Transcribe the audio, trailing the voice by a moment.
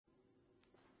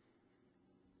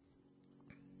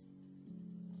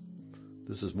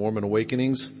This is Mormon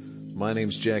Awakenings. My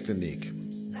name's Jack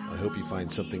Nanik. I hope you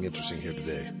find something interesting here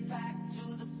today.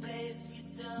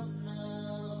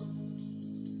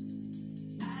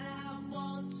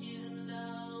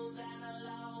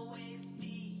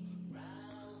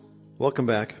 Welcome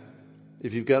back.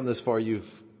 If you've gotten this far, you've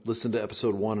listened to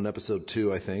episode 1 and episode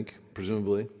 2, I think,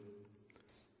 presumably,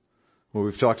 where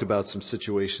we've talked about some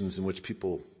situations in which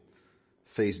people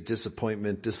face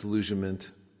disappointment,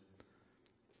 disillusionment.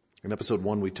 In episode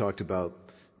 1, we talked about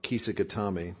Kisa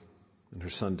Gatame and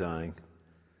her son dying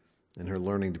and her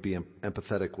learning to be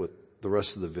empathetic with the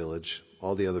rest of the village,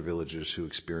 all the other villagers who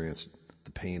experienced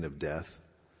the pain of death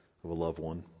of a loved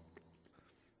one.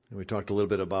 And we talked a little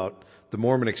bit about the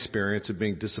Mormon experience of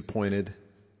being disappointed,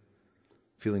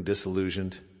 feeling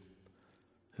disillusioned.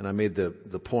 And I made the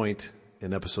point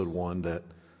in episode 1 that,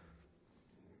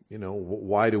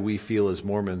 why do we feel as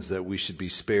Mormons that we should be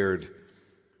spared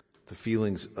the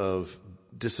feelings of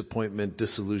disappointment,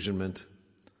 disillusionment,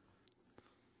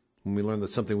 when we learn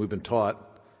that something we've been taught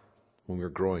when we were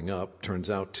growing up turns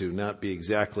out to not be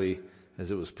exactly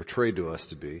as it was portrayed to us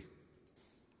to be.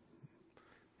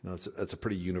 That's a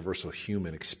pretty universal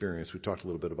human experience. We talked a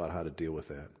little bit about how to deal with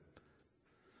that.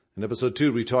 In episode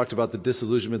 2, we talked about the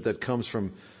disillusionment that comes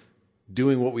from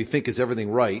doing what we think is everything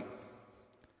right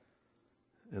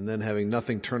and then having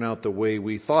nothing turn out the way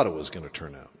we thought it was going to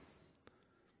turn out.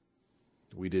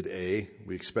 We did A,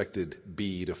 we expected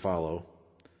B to follow.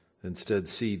 Instead,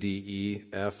 C, D, E,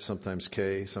 F, sometimes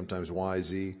K, sometimes Y,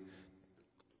 Z.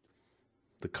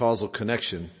 The causal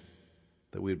connection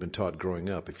that we had been taught growing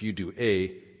up. If you do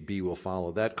A, B will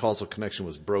follow. That causal connection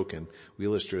was broken. We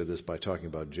illustrated this by talking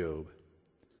about Job.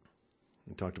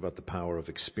 We talked about the power of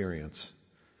experience.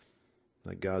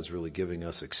 That God's really giving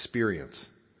us experience.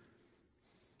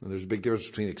 And there's a big difference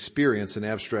between experience and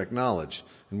abstract knowledge.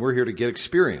 And we're here to get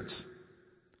experience.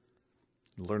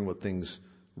 Learn what things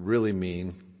really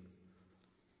mean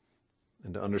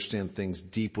and to understand things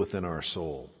deep within our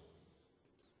soul.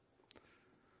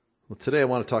 Well, today I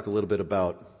want to talk a little bit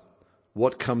about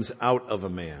what comes out of a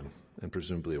man, and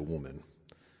presumably a woman.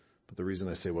 But the reason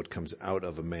I say what comes out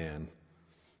of a man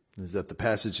is that the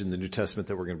passage in the New Testament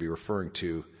that we're going to be referring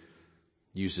to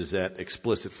uses that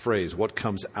explicit phrase, what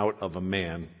comes out of a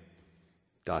man, ...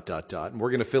 And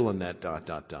we're going to fill in that ...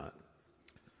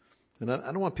 And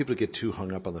I don't want people to get too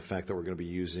hung up on the fact that we're going to be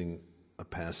using a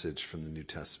passage from the New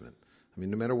Testament. I mean,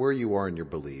 no matter where you are in your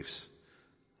beliefs,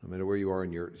 no matter where you are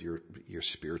in your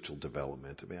spiritual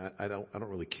development, I mean, I don't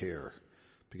really care,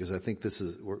 because I think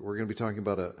we're going to be talking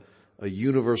about a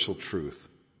universal truth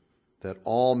that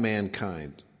all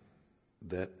mankind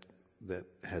that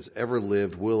has ever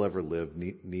lived, will ever live,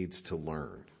 needs to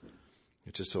learn.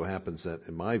 It just so happens that,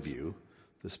 in my view,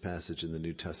 this passage in the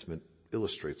New Testament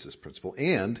illustrates this principle,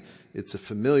 and it's a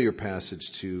familiar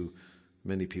passage to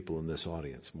many people in this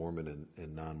audience, Mormon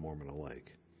and non-Mormon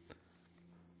alike.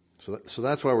 So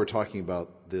that's why we're talking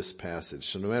about this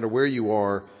passage. So no matter where you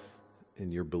are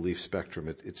in your belief spectrum,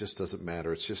 it just doesn't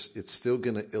matter. It's still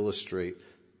going to illustrate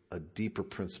a deeper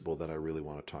principle that I really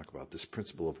want to talk about, this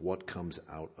principle of what comes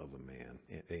out of a man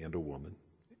and a woman.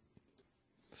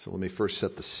 So let me first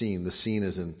set the scene. The scene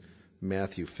is in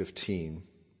Matthew 15.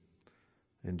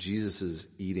 And Jesus is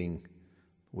eating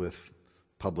with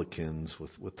publicans,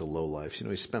 with the lowlifes.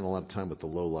 He spent a lot of time with the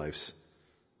lowlifes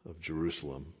of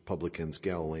Jerusalem. Publicans,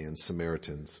 Galileans,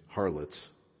 Samaritans, harlots.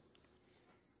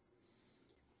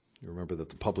 You remember that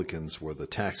the publicans were the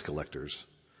tax collectors.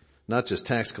 Not just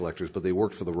tax collectors, but they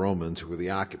worked for the Romans, who were the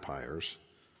occupiers.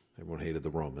 Everyone hated the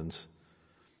Romans.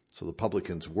 So the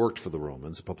publicans worked for the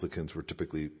Romans. The publicans were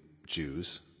typically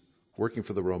Jews, working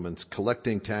for the Romans,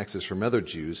 collecting taxes from other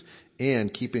Jews,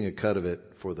 and keeping a cut of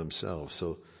it for themselves.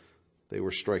 So they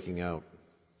were striking out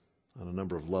on a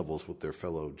number of levels with their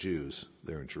fellow Jews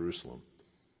there in Jerusalem.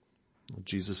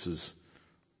 Jesus is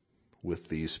with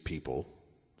these people,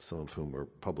 some of whom are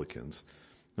publicans.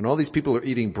 And all these people are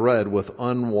eating bread with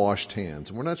unwashed hands.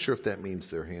 And we're not sure if that means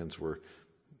their hands were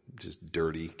just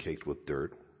dirty, caked with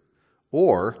dirt,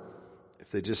 or if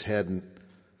they just hadn't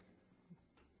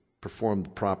performed the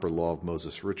proper law of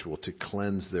Moses ritual to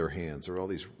cleanse their hands. There are all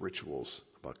these rituals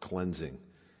about cleansing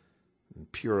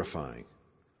and purifying.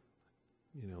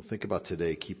 Think about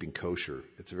today, keeping kosher.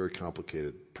 It's a very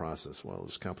complicated process. Well, it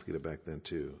was complicated back then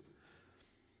too.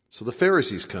 So the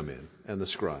Pharisees come in, and the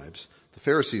scribes. The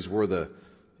Pharisees were the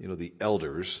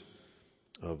elders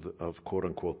of quote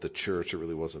unquote the church. It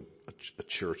really wasn't a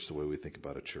church the way we think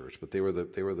about a church, but they were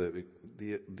the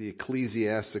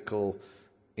ecclesiastical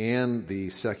and the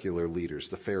secular leaders,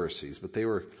 the Pharisees, but they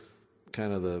were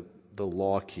kind of the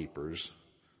law keepers,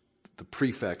 the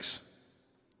prefects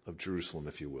of Jerusalem,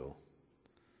 if you will.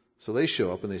 So they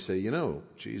show up and they say,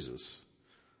 Jesus,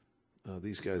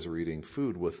 these guys are eating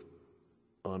food with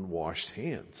unwashed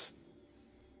hands.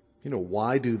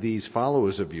 Why do these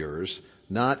followers of yours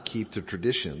not keep the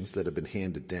traditions that have been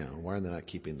handed down? Why are they not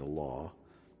keeping the law?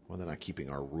 Why are they not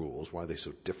keeping our rules? Why are they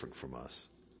so different from us?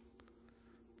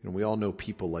 We all know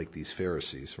people like these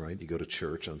Pharisees, right? You go to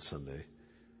church on Sunday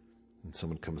and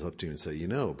someone comes up to you and say,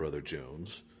 Brother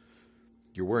Jones,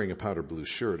 you're wearing a powder blue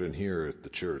shirt, and here at the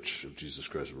Church of Jesus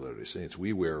Christ of Latter-day Saints,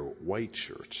 we wear white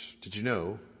shirts. Did you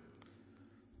know?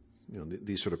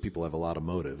 These sort of people have a lot of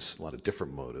motives, a lot of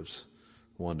different motives.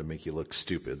 One, to make you look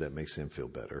stupid. That makes them feel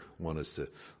better. One is to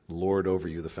lord over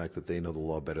you the fact that they know the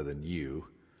law better than you.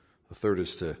 The third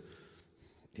is to,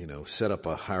 set up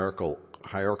a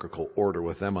hierarchical order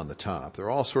with them on the top. There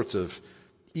are all sorts of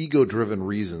ego-driven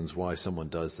reasons why someone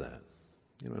does that.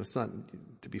 It's not,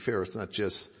 to be fair, it's not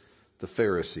just the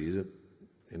Pharisees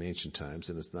in ancient times,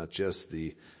 and it's not just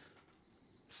the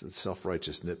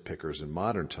self-righteous nitpickers in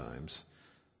modern times.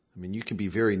 You can be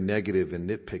very negative and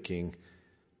nitpicking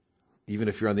even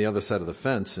if you're on the other side of the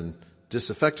fence and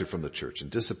disaffected from the church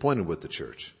and disappointed with the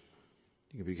church.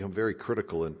 You can become very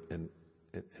critical and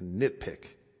nitpick.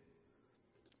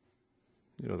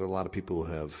 There are a lot of people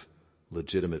who have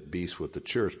legitimate beefs with the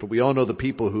church, but we all know the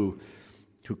people who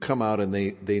come out and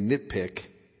they nitpick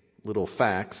little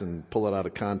facts and pull it out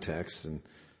of context, and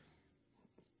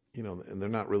and they're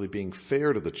not really being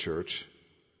fair to the church,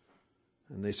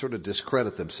 and they sort of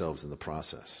discredit themselves in the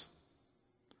process.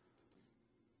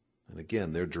 And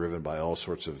again, they're driven by all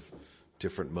sorts of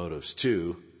different motives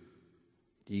too,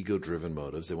 ego-driven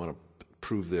motives. They want to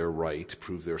prove they're right,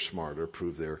 prove they're smarter,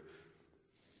 prove they're,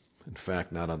 in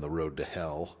fact, not on the road to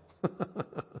hell,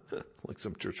 like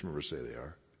some church members say they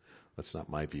are. That's not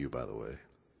my view, by the way.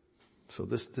 So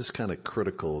this kind of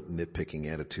critical nitpicking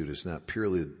attitude is not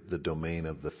purely the domain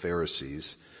of the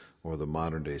Pharisees or the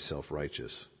modern day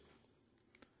self-righteous.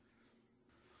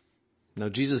 Now,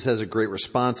 Jesus has a great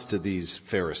response to these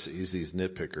Pharisees, these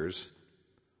nitpickers.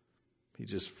 He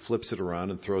just flips it around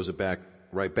and throws it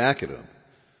right back at them.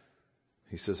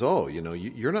 He says,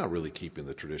 you're not really keeping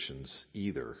the traditions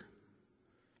either.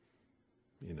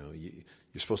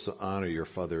 You're supposed to honor your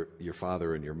father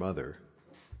and your mother.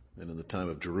 And in the time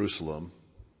of Jerusalem,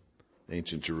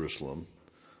 ancient Jerusalem,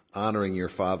 honoring your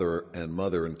father and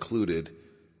mother included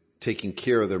taking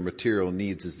care of their material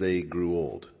needs as they grew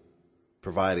old,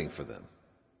 providing for them.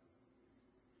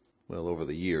 Well, over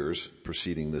the years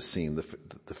preceding this scene,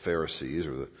 the Pharisees,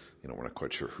 or we're not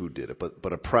quite sure who did it,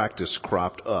 but a practice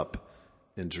cropped up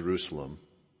in Jerusalem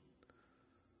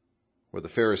where the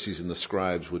Pharisees and the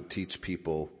scribes would teach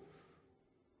people,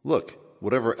 look,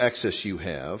 whatever excess you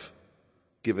have,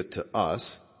 give it to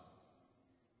us,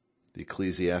 the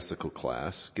ecclesiastical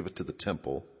class, give it to the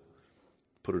temple,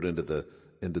 put it into the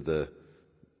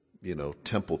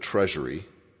temple treasury,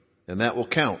 and that will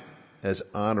count as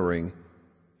honoring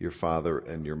your father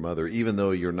and your mother, even though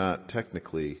you're not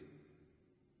technically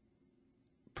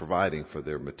providing for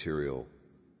their material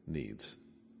needs.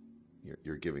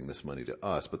 You're giving this money to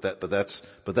us, but that's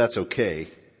okay.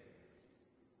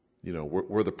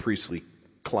 We're the priestly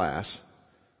class,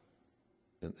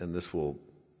 and this will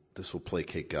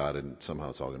placate God, and somehow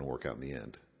it's all going to work out in the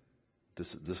end.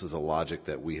 This is a logic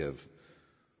that we have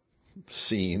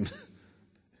seen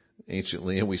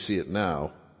anciently, and we see it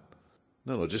now.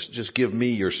 No, just give me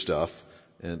your stuff,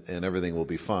 and everything will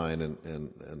be fine,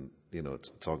 and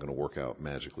it's all going to work out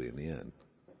magically in the end.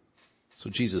 So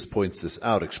Jesus points this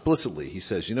out explicitly. He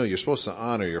says, you're supposed to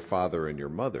honor your father and your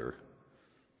mother,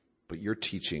 but you're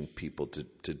teaching people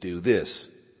to do this,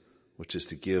 which is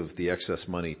to give the excess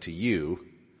money to you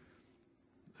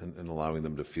and allowing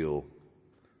them to feel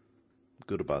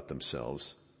good about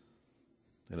themselves.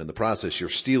 And in the process, you're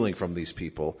stealing from these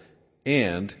people,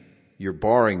 and you're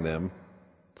barring them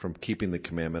from keeping the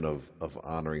commandment of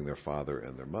honoring their father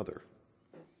and their mother.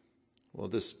 Well,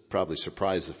 this probably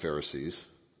surprised the Pharisees.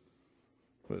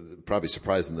 It probably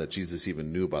surprised them that Jesus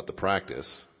even knew about the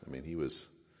practice. He was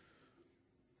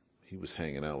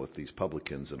hanging out with these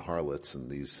publicans and harlots and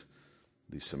these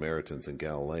Samaritans and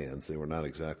Galileans. They were not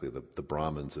exactly the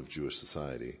Brahmins of Jewish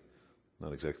society,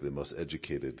 not exactly the most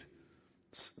educated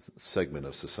segment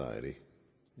of society,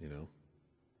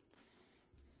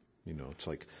 it's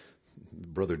like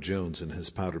Brother Jones in his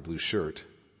powder blue shirt,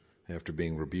 after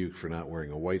being rebuked for not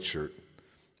wearing a white shirt.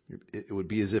 It would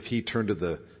be as if he turned to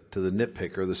the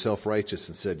nitpicker, the self-righteous,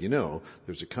 and said,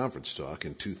 there's a conference talk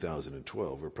in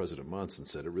 2012 where President Monson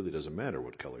said it really doesn't matter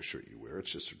what color shirt you wear.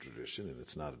 It's just a tradition and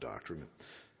it's not a doctrine.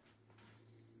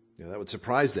 That would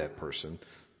surprise that person,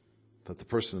 that the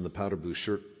person in the powder blue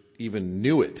shirt even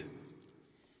knew it.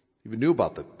 even knew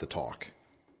about the talk,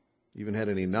 even had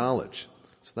any knowledge.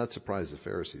 So that surprised the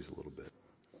Pharisees a little bit.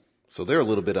 So they're a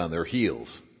little bit on their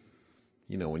heels.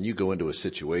 You know, when you go into a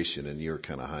situation and you're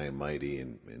kind of high and mighty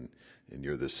and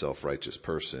you're this self-righteous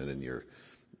person and you're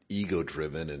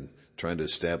ego-driven and trying to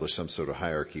establish some sort of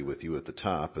hierarchy with you at the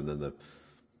top, and then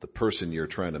the person you're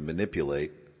trying to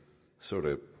manipulate sort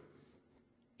of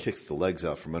kicks the legs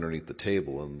out from underneath the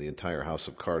table and the entire house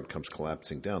of cards comes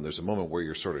collapsing down. There's a moment where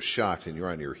you're sort of shocked and you're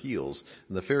on your heels,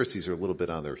 and the Pharisees are a little bit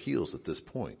on their heels at this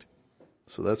point.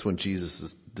 So that's when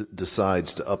Jesus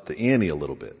decides to up the ante a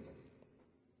little bit.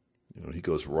 You know, he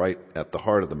goes right at the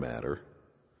heart of the matter.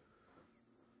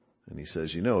 And he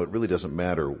says, you know, it really doesn't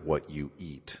matter what you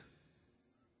eat.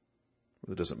 It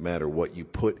really doesn't matter what you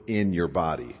put in your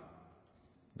body.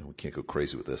 No, we can't go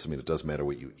crazy with this. I mean, it does matter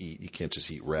what you eat. You can't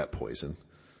just eat rat poison.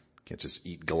 You can't just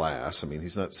eat glass. I mean,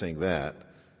 he's not saying that.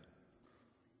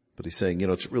 But he's saying, you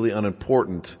know, it's really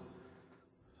unimportant.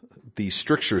 These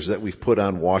strictures that we've put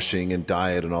on washing and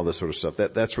diet and all this sort of stuff,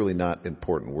 that's really not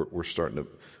important.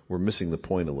 We're missing the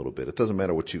point a little bit. It doesn't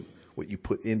matter what you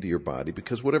put into your body,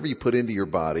 because whatever you put into your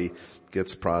body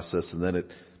gets processed and then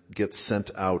it gets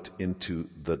sent out into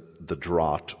the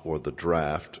draught or the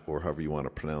draft or however you want to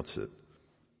pronounce it.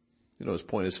 You know, his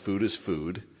point is food is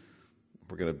food.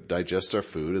 We're going to digest our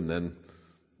food, and then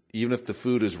even if the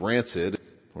food is rancid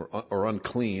or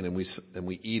unclean and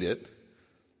we eat it,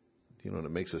 you know, and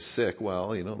it makes us sick,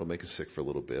 well, you know, it'll make us sick for a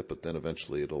little bit, but then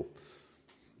eventually it'll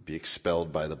be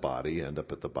expelled by the body, end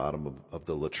up at the bottom of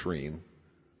the latrine.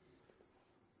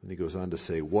 And he goes on to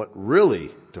say what really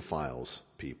defiles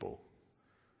people.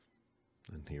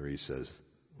 And here he says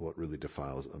what really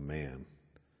defiles a man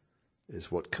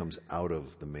is what comes out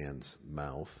of the man's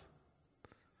mouth.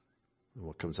 And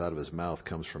what comes out of his mouth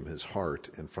comes from his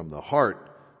heart, and from the heart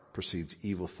proceeds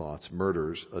evil thoughts,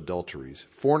 murders, adulteries,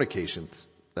 fornications,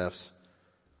 thefts,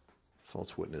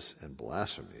 false witness, and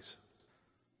blasphemies.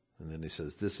 And then he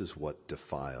says, this is what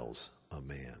defiles a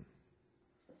man.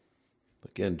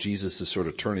 Again, Jesus is sort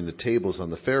of turning the tables on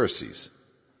the Pharisees.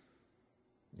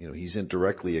 You know, he's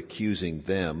indirectly accusing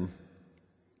them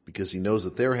because he knows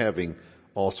that they're having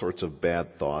all sorts of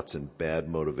bad thoughts and bad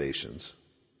motivations.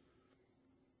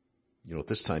 You know, at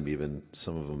this time even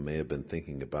some of them may have been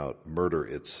thinking about murder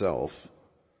itself.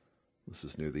 This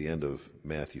is near the end of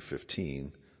Matthew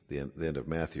 15. The end of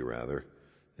Matthew, rather,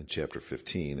 in chapter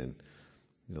 15. And,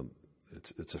 you know,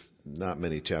 it's not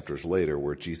many chapters later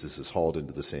where Jesus is hauled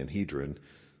into the Sanhedrin,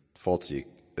 falsely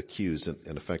accused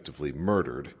and effectively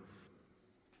murdered.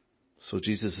 So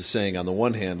Jesus is saying, on the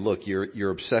one hand, look, your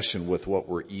obsession with what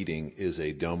we're eating is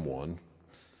a dumb one.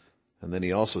 And then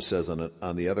he also says,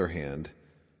 on the other hand,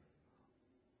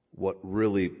 what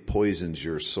really poisons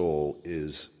your soul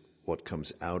is what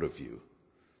comes out of you.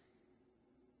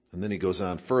 And then he goes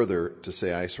on further to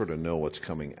say, I sort of know what's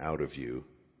coming out of you.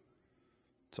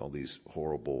 It's all these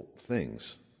horrible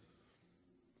things.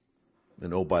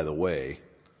 And oh, by the way,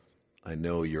 I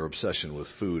know your obsession with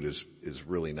food is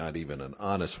really not even an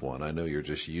honest one. I know you're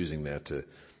just using that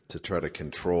to try to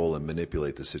control and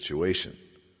manipulate the situation.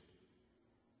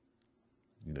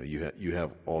 You know, you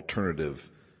have alternative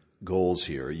goals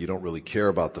here. You don't really care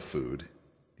about the food.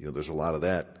 You know, there's a lot of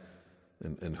that.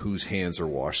 And whose hands are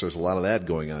washed. There's a lot of that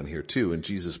going on here too. And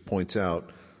Jesus points out,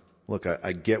 look,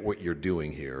 I get what you're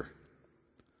doing here.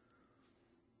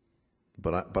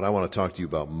 But I want to talk to you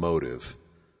about motive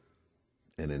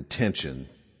and intention.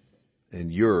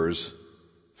 And yours,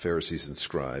 Pharisees and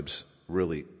scribes,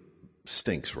 really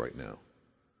stinks right now.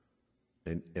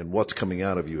 And what's coming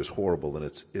out of you is horrible, and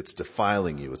it's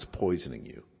defiling you, it's poisoning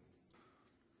you.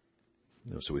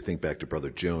 You know, so we think back to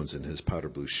Brother Jones in his powder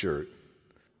blue shirt.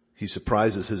 He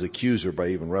surprises his accuser by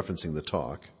even referencing the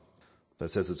talk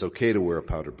that says it's okay to wear a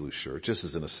powder blue shirt. Just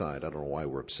as an aside, I don't know why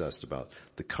we're obsessed about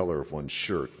the color of one's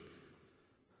shirt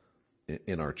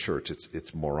in our church.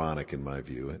 It's moronic in my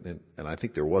view. And I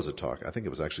think there was a talk, I think it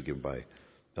was actually given by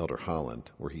Elder Holland,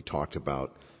 where he talked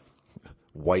about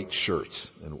white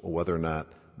shirts and whether or not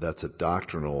that's a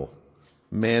doctrinal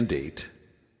mandate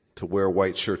to wear a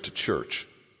white shirt to church.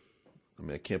 I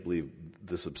mean, I can't believe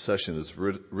this obsession has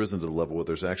risen to the level where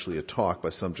there's actually a talk by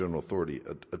some general authority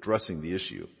addressing the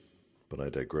issue. But I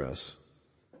digress.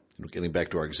 You know, getting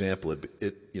back to our example,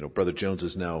 Brother Jones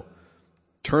has now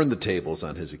turned the tables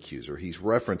on his accuser. He's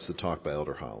referenced the talk by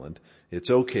Elder Holland. It's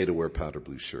okay to wear powder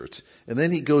blue shirts. And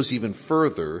then he goes even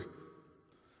further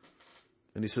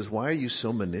and he says, why are you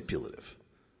so manipulative?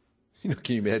 You know,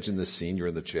 can you imagine this scene? You're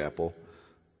in the chapel,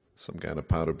 some kind of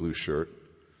powder blue shirt,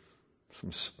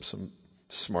 some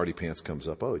smarty pants comes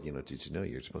up. Oh, you know, did you know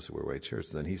you're supposed to wear white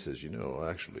shirts? And then he says, you know,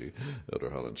 actually, Elder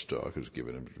Holland's talk has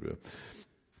given him.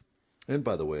 And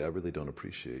by the way, I really don't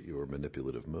appreciate your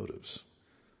manipulative motives.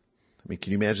 I mean,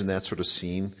 can you imagine that sort of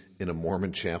scene in a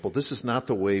Mormon chapel? This is not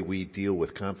the way we deal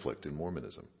with conflict in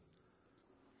Mormonism.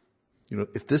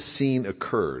 If this scene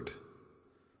occurred,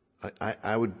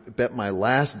 I would bet my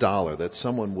last dollar that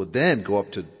someone would then go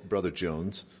up to Brother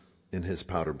Jones in his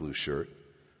powder blue shirt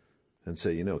and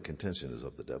say, contention is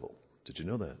of the devil. Did you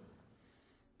know that?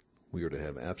 We are to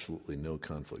have absolutely no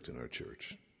conflict in our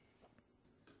church.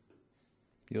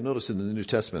 You'll notice in the New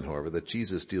Testament, however, that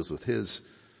Jesus deals with his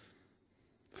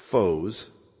foes,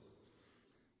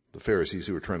 the Pharisees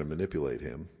who were trying to manipulate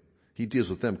him. He deals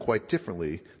with them quite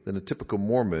differently than a typical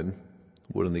Mormon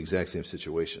would in the exact same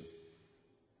situation.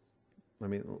 I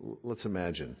mean, let's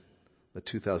imagine that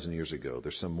 2,000 years ago,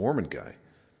 there's some Mormon guy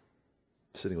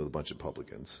sitting with a bunch of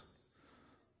publicans.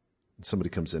 And somebody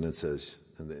comes in and says,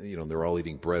 and they're all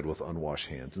eating bread with unwashed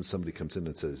hands. And somebody comes in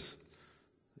and says,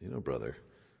 brother,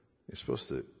 you're supposed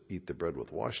to eat the bread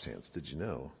with washed hands. Did you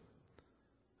know?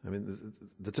 I mean,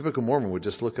 the typical Mormon would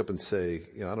just look up and say,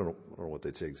 I don't know what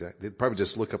they'd say exactly. They'd probably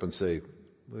just look up and say,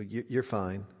 well, you're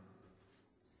fine.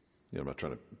 I'm not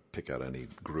trying to pick out any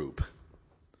group.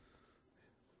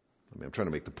 I mean, I'm trying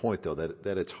to make the point though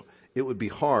that it would be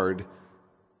hard,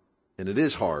 and it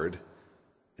is hard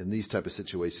in these type of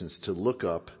situations to look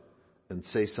up and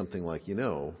say something like,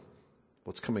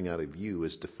 what's coming out of you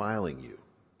is defiling you.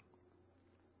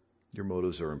 Your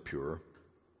motives are impure.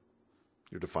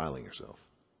 You're defiling yourself.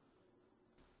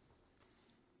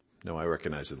 No, I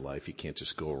recognize in life you can't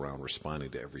just go around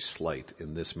responding to every slight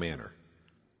in this manner.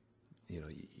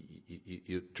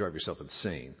 You drive yourself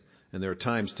insane. And there are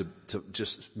times to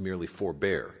just merely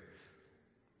forbear.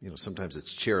 Sometimes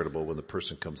it's charitable when the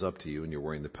person comes up to you and you're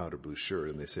wearing the powder blue shirt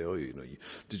and they say,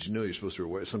 did you know you're supposed to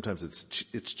wear? Sometimes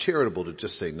it's charitable to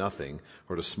just say nothing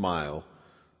or to smile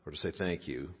or to say thank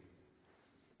you.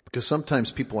 Because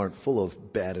sometimes people aren't full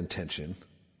of bad intention.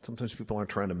 Sometimes people aren't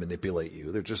trying to manipulate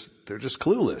you. They're just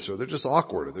clueless, or they're just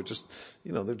awkward, or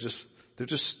they're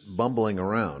just bumbling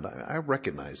around. I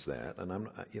recognize that, and I'm,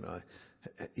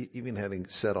 even having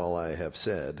said all I have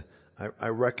said, I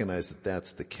recognize that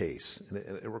that's the case, and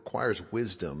it requires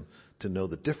wisdom to know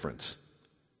the difference.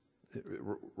 It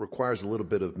requires a little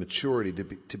bit of maturity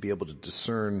to be able to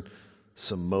discern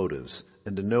some motives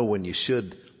and to know when you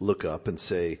should look up and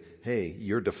say, hey,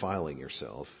 you're defiling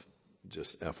yourself,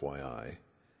 just FYI.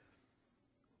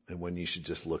 And when you should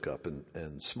just look up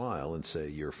and smile and say,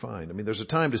 you're fine. I mean, there's a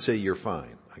time to say you're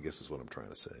fine, I guess is what I'm trying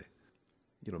to say.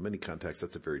 In many contexts,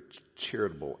 that's a very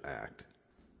charitable act.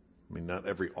 I mean, not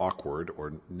every awkward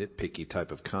or nitpicky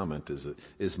type of comment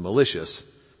is malicious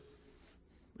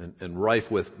and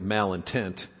rife with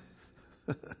malintent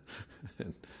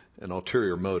and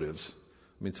ulterior motives.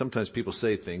 I mean, sometimes people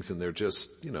say things and they're just,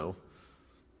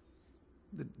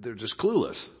 they're just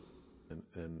clueless.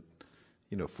 And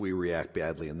if we react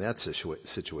badly in that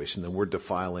situation, then we're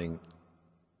defiling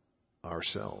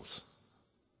ourselves.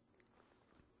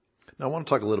 Now, I want to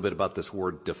talk a little bit about this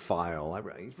word defile. I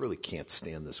really can't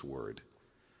stand this word.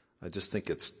 I just think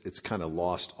it's kind of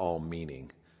lost all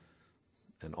meaning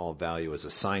and all value as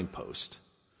a signpost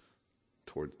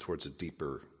towards a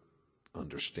deeper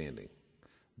understanding.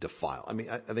 Defile. I mean,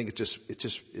 I think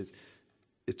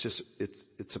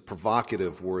it's a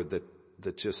provocative word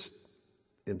that just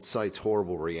incites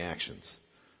horrible reactions.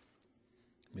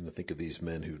 I mean, I think of these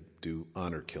men who do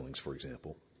honor killings, for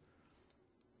example.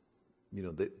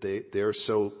 They're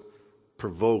so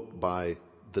provoked by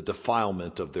the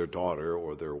defilement of their daughter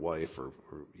or their wife or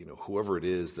whoever it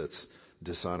is that's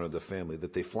dishonored the family,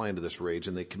 that they fly into this rage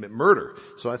and they commit murder.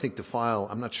 So I think defile,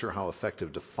 I'm not sure how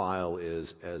effective defile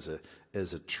is as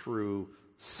a true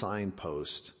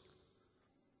signpost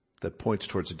that points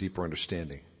towards a deeper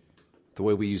understanding. The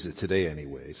way we use it today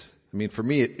anyways. I mean, for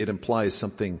me, it implies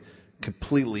something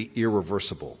completely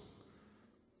irreversible.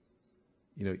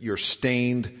 You're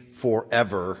stained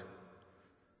forever.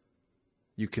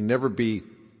 You can never be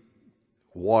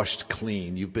washed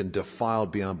clean. You've been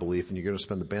defiled beyond belief, and you're going to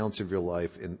spend the balance of your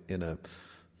life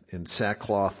in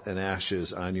sackcloth and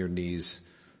ashes on your knees,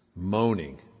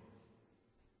 moaning.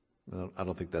 I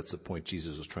don't think that's the point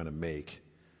Jesus was trying to make.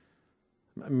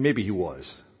 Maybe he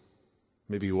was.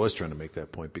 Maybe he was trying to make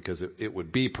that point because it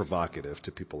would be provocative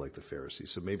to people like the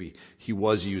Pharisees. So maybe he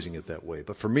was using it that way.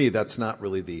 But for me, that's not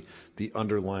really the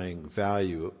underlying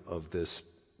value of this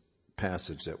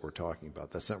passage that we're talking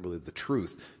about. That's not really the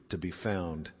truth to be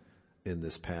found in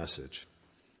this passage.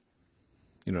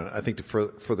 I think to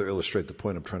further illustrate the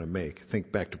point I'm trying to make,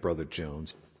 think back to Brother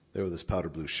Jones, there with his powder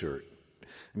blue shirt.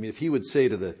 I mean, if he would say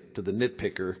to the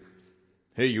nitpicker,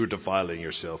 hey, you're defiling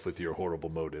yourself with your horrible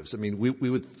motives. I mean, we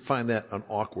would find that an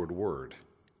awkward word.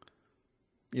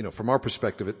 From our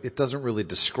perspective, it doesn't really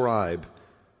describe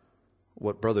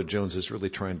what Brother Jones is really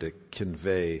trying to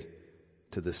convey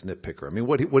to this nitpicker. I mean,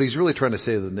 what he's really trying to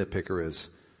say to the nitpicker is,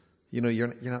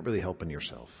 you're not really helping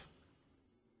yourself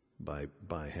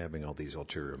by having all these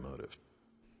ulterior motives.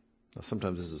 Now,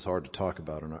 sometimes this is hard to talk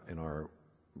about in our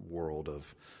world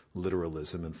of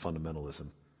literalism and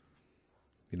fundamentalism.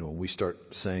 When we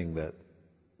start saying that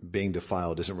being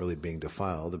defiled isn't really being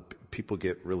defiled, people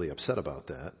get really upset about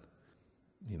that.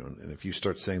 And if you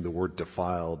start saying the word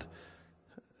defiled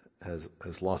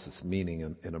has lost its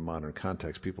meaning in a modern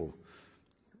context, people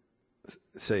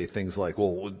say things like,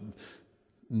 well,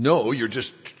 no, you're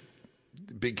just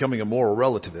becoming a moral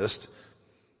relativist.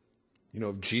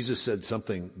 If Jesus said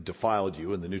something defiled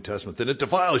you in the New Testament, then it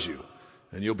defiles you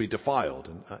and you'll be defiled.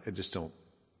 And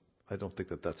I don't think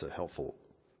that that's a helpful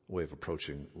way of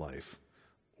approaching life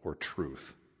or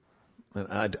truth.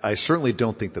 And I certainly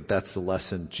don't think that that's the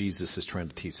lesson Jesus is trying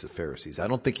to teach the Pharisees. I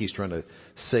don't think he's trying to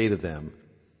say to them,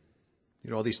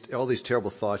 all these terrible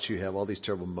thoughts you have, all these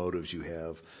terrible motives you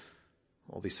have,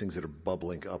 all these things that are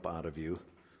bubbling up out of you,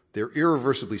 they're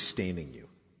irreversibly staining you.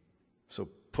 So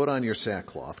put on your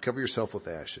sackcloth, cover yourself with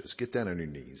ashes, get down on your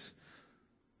knees,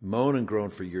 moan and groan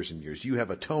for years and years. You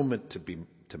have atonement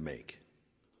to make.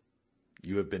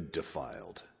 You have been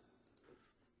defiled.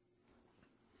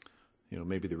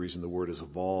 Maybe the reason the word has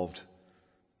evolved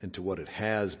into what it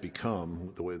has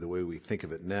become, the way we think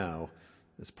of it now,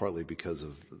 is partly because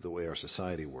of the way our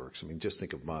society works. I mean, just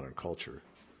think of modern culture.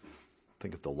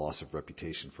 Think of the loss of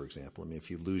reputation, for example. I mean, if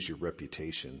you lose your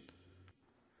reputation,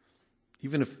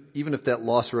 even if that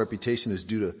loss of reputation is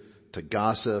due to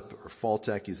gossip or false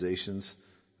accusations,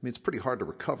 I mean, it's pretty hard to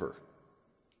recover.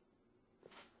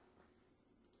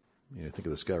 Think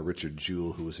of this guy, Richard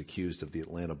Jewell, who was accused of the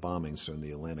Atlanta bombings during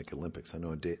the Atlantic Olympics. I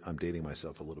know I'm dating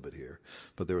myself a little bit here,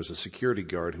 but there was a security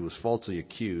guard who was falsely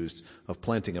accused of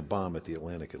planting a bomb at the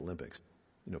Atlantic Olympics.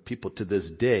 People to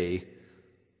this day,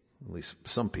 at least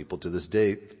some people to this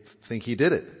day, think he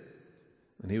did it.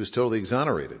 And he was totally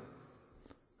exonerated.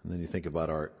 And then you think about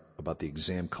the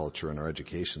exam culture in our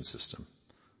education system.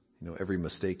 Every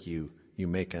mistake you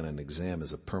make on an exam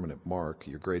is a permanent mark.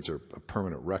 Your grades are a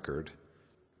permanent record.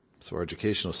 So our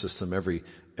educational system, every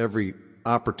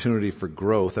opportunity for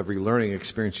growth, every learning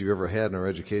experience you've ever had in our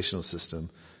educational system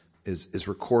is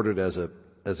recorded as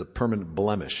a permanent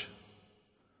blemish.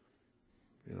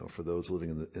 For those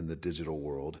living in the digital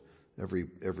world,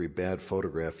 every bad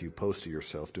photograph you post of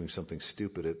yourself doing something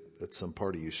stupid at some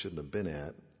party you shouldn't have been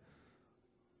at,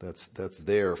 that's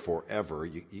there forever.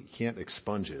 You can't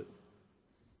expunge it.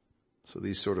 So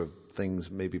these sort of things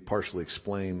maybe partially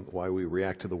explain why we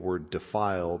react to the word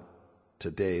defiled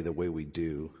today the way we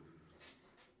do.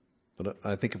 But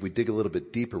I think if we dig a little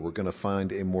bit deeper, we're going to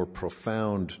find a more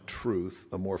profound truth,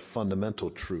 a more fundamental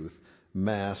truth,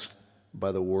 masked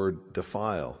by the word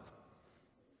defile.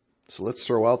 So let's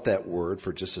throw out that word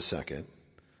for just a second,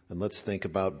 and let's think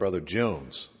about Brother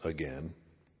Jones again.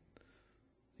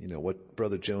 What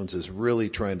Brother Jones is really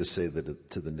trying to say to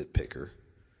the nitpicker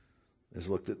is,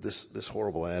 look, this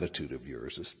horrible attitude of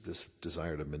yours, this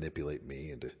desire to manipulate me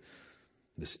and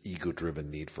this ego-driven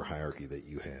need for hierarchy that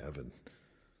you have, and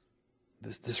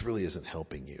this really isn't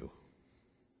helping you.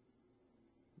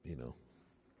 I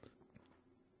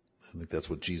think that's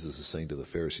what Jesus is saying to the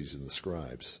Pharisees and the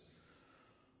scribes.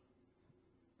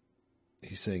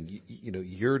 He's saying,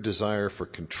 your desire for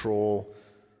control,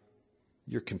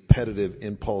 your competitive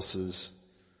impulses,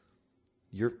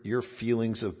 your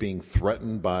feelings of being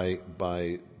threatened by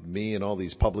me and all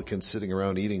these publicans sitting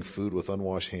around eating food with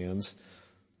unwashed hands,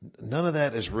 none of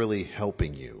that is really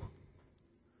helping you.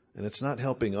 And it's not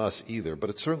helping us either, but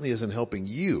it certainly isn't helping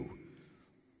you.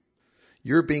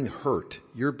 You're being hurt.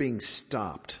 You're being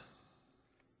stopped.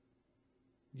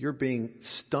 You're being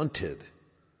stunted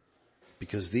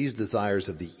because these desires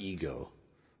of the ego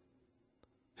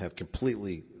have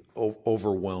completely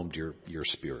overwhelmed your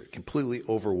spirit, completely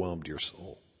overwhelmed your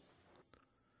soul,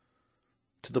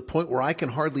 to the point where I can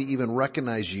hardly even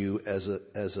recognize you as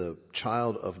a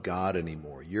child of God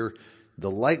anymore.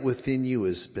 The light within you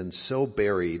has been so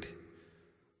buried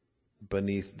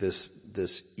beneath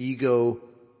this ego,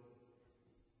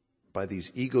 by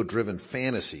these ego-driven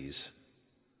fantasies,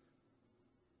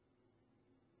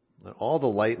 that all the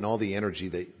light and all the energy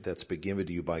that's been given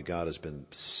to you by God has been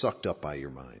sucked up by your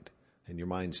mind, and your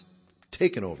mind's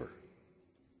taken over.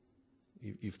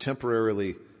 You've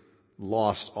temporarily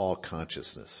lost all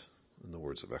consciousness, in the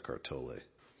words of Eckhart Tolle.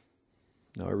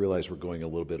 Now I realize we're going a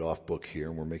little bit off book here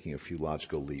and we're making a few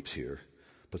logical leaps here,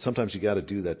 but sometimes you got to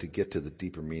do that to get to the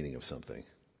deeper meaning of something.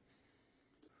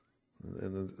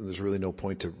 And there's really no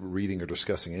point to reading or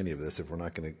discussing any of this if we're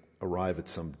not going to arrive at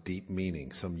some deep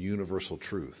meaning, some universal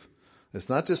truth. It's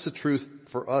not just a truth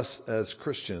for us as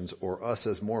Christians or us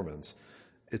as Mormons.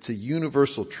 It's a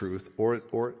universal truth,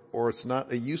 or it's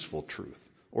not a useful truth,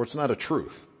 or it's not a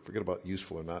truth. Forget about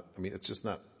useful or not. I mean, it's just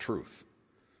not truth.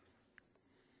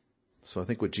 So I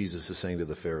think what Jesus is saying to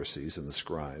the Pharisees and the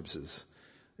scribes is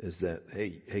that,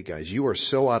 hey guys, you are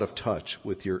so out of touch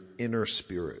with your inner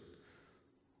spirit,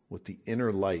 with the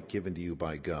inner light given to you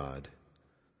by God.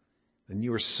 And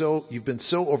you've been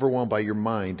so overwhelmed by your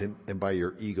mind and by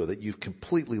your ego that you've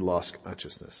completely lost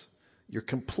consciousness. You're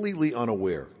completely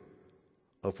unaware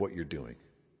of what you're doing.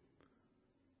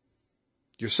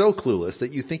 You're so clueless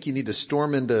that you think you need to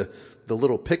storm into the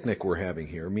little picnic we're having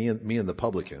here, me and the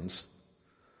publicans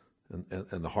and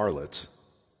the harlots.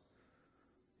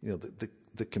 You know,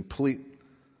 the completely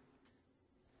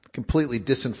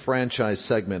disenfranchised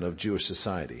segment of Jewish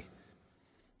society.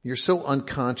 You're so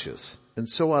unconscious and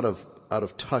so out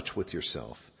of touch with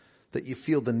yourself that you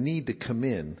feel the need to come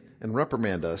in and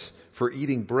reprimand us for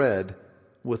eating bread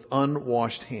with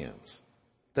unwashed hands.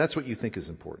 That's what you think is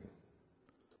important.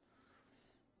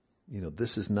 You know,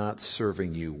 this is not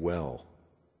serving you well,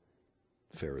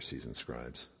 Pharisees and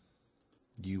scribes.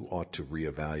 You ought to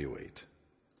reevaluate.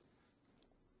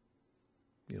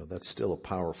 You know, that's still a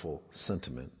powerful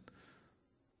sentiment.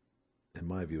 In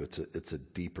my view, it's a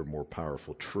deeper, more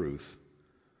powerful truth.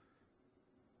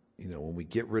 You know, when we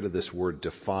get rid of this word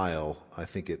defile, I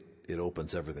think it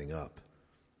opens everything up.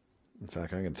 In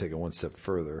fact, I'm going to take it one step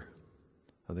further.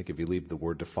 I think if you leave the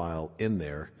word defile in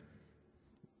there,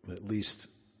 at least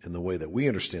in the way that we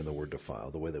understand the word defile,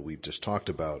 the way that we've just talked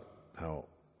about how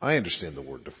I understand the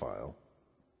word defile,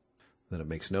 then it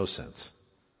makes no sense.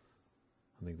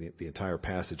 I think the entire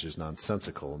passage is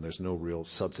nonsensical and there's no real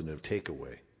substantive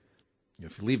takeaway.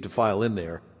 If you leave defile in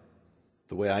there,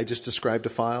 the way I just described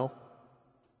defile,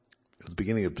 at the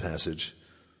beginning of the passage,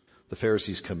 the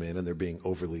Pharisees come in and they're being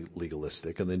overly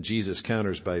legalistic, and then Jesus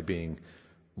counters by being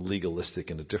legalistic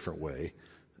in a different way,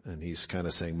 and he's kind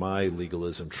of saying my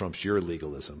legalism trumps your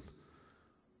legalism.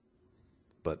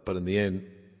 But in the end,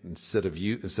 instead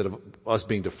of us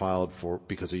being defiled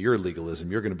because of your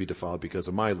legalism, you're going to be defiled because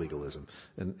of my legalism.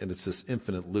 And it's this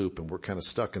infinite loop, and we're kind of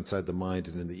stuck inside the mind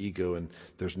and in the ego, and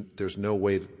there's no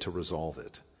way to resolve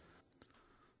it.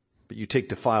 But you take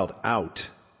defiled out,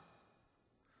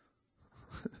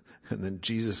 and then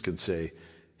Jesus can say,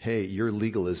 hey, your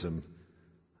legalism,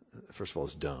 first of all,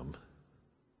 is dumb.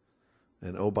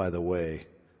 And oh, by the way,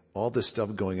 all this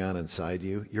stuff going on inside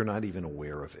you, you're not even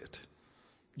aware of it.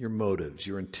 Your motives,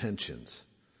 your intentions,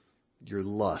 your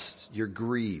lusts, your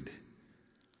greed,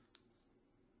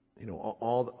 you know,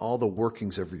 all the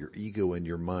workings of your ego and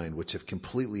your mind, which have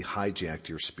completely hijacked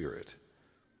your spirit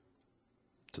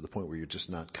to the point where you're just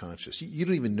not conscious. You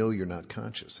don't even know you're not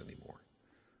conscious anymore.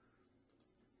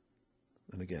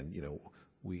 And again, you know,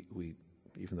 we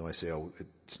even though I say,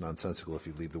 it's nonsensical if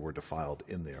you leave the word defiled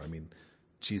in there. I mean,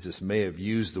 Jesus may have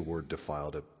used the word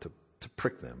defiled to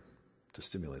prick them, to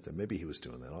stimulate them. Maybe he was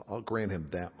doing that. I'll grant him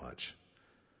that much.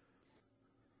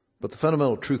 But the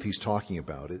fundamental truth he's talking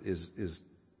about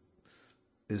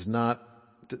does not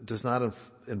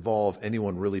involve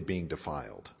anyone really being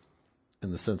defiled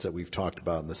in the sense that we've talked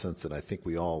about, in the sense that I think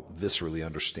we all viscerally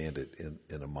understand it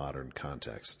in a modern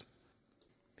context.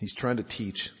 He's trying to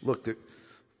teach, look,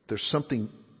 there's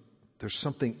something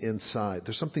inside,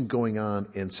 there's something going on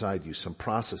inside you, some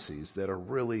processes that are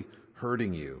really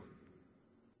hurting you.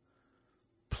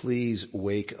 Please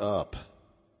wake up.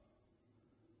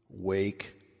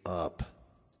 Wake up.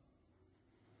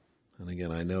 And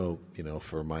again, I know, you know,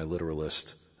 for my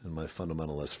literalist and my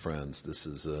fundamentalist friends, this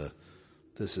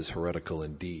is heretical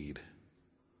indeed.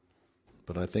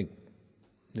 But I think,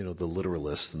 you know, the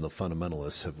literalists and the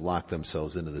fundamentalists have locked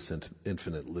themselves into this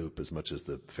infinite loop as much as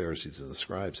the Pharisees and the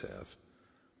scribes have,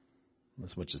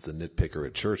 as much as the nitpicker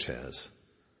at church has.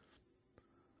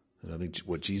 And I think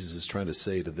what Jesus is trying to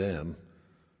say to them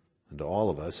and to all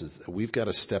of us is that we've got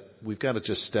to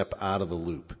just step out of the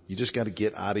loop. You just got to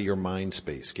get out of your mind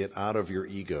space, get out of your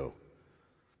ego.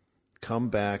 Come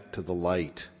back to the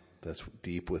light that's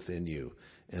deep within you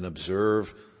and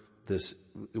observe this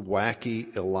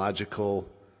wacky, illogical,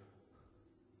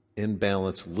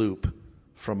 imbalanced loop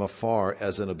from afar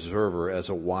as an observer, as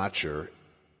a watcher,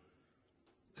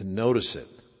 and notice it.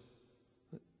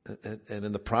 And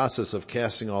in the process of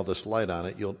casting all this light on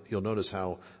it, you'll notice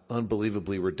how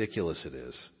unbelievably ridiculous it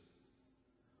is.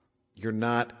 You're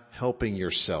not helping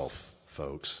yourself,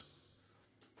 folks.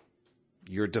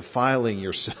 You're defiling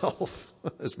yourself,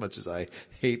 as much as I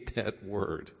hate that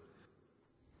word.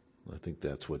 I think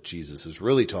that's what Jesus is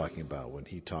really talking about when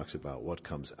he talks about what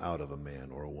comes out of a man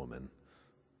or a woman,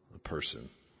 a person.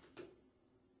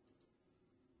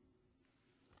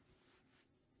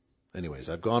 Anyways,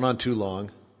 I've gone on too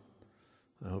long.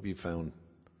 I hope you found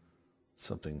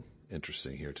something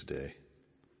interesting here today.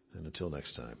 And until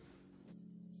next time.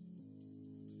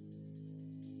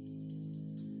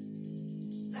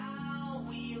 Now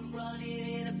we are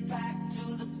running in a pack to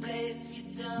the place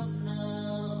you don't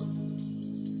know.